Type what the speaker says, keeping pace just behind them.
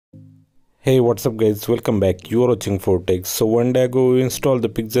Hey, what's up guys, welcome back. You are watching 4Tech. So one day ago we installed the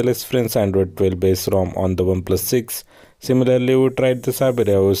Pixelifi Android 12 base ROM on the OnePlus 6. Similarly, we tried the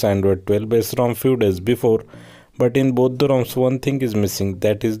SyberiaOS Android 12 base ROM few days before, but in both the ROMs one thing is missing,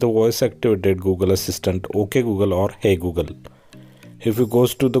 that is the voice activated Google Assistant, OK Google or Hey Google. If we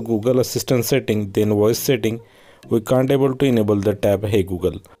goes to the Google Assistant setting, then voice setting, we can't able to enable the tab Hey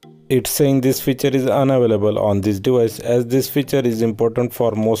Google. It's saying this feature is unavailable on this device. As this feature is important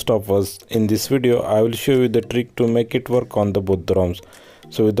for most of us, in this video I will show you the trick to make it work on the both the ROMs.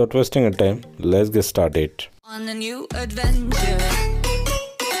 So without wasting a time, let's get started. On a new adventure.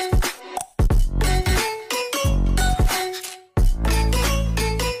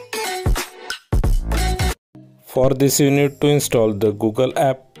 For this you need to install the Google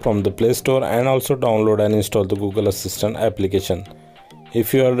app from the Play Store and also download and install the Google Assistant application.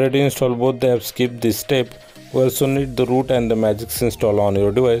 If you already installed both the apps, skip this step. We also need the root and the magisk install on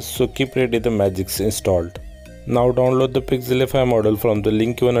your device, so keep ready the magisk installed. Now download the Pixelifi module from the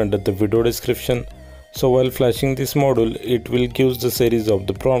link given under the video description. So while flashing this module, it will give the series of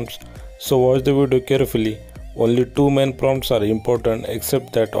the prompts. So watch the video carefully. Only two main prompts are important,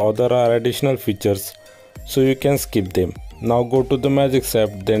 except that other are additional features, so you can skip them. Now go to the magisk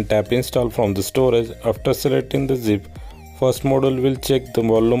app, then tap install from the storage. After selecting the zip, first module will check the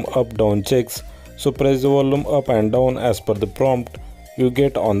volume up down checks, so press the volume up and down as per the prompt you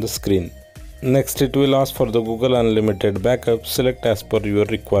get on the screen. Next it will ask for the Google Unlimited backup, select as per your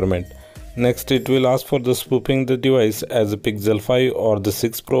requirement. Next it will ask for the spoofing the device as a Pixel 5 or the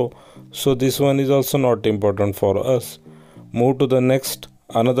 6 Pro, so this one is also not important for us. Move to the next.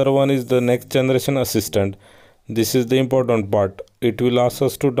 Another one is the next generation assistant. This is the important part. It will ask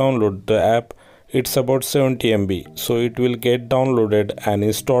us to download the app. It's about 70 MB, so it will get downloaded and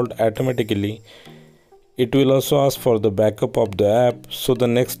installed automatically. It will also ask for the backup of the app, so the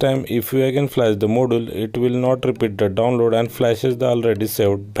next time if you again flash the module, it will not repeat the download and flashes the already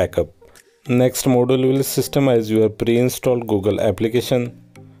saved backup. Next module will systemize your pre-installed Google application.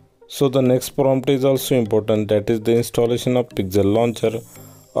 So the next prompt is also important, that is the installation of Pixel Launcher.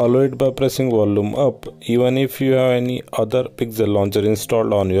 Allow it by pressing volume up, even if you have any other Pixel launcher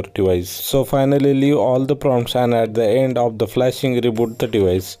installed on your device. So finally leave all the prompts and at the end of the flashing reboot the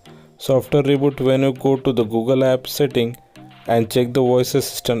device. So after reboot, when you go to the Google app setting and check the voice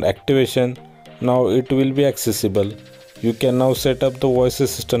assistant activation, now it will be accessible. You can now set up the voice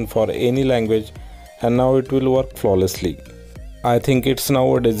assistant for any language and now it will work flawlessly. I think it's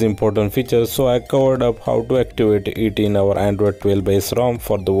nowadays important feature, so I covered up how to activate it in our Android 12 base ROM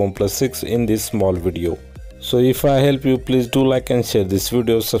for the OnePlus 6 in this small video. So if I help you, please do like and share this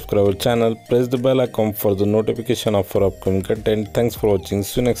video, subscribe our channel, press the bell icon for the notification of our upcoming content. Thanks for watching.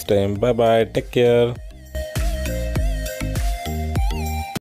 See you next time. Bye bye. Take care.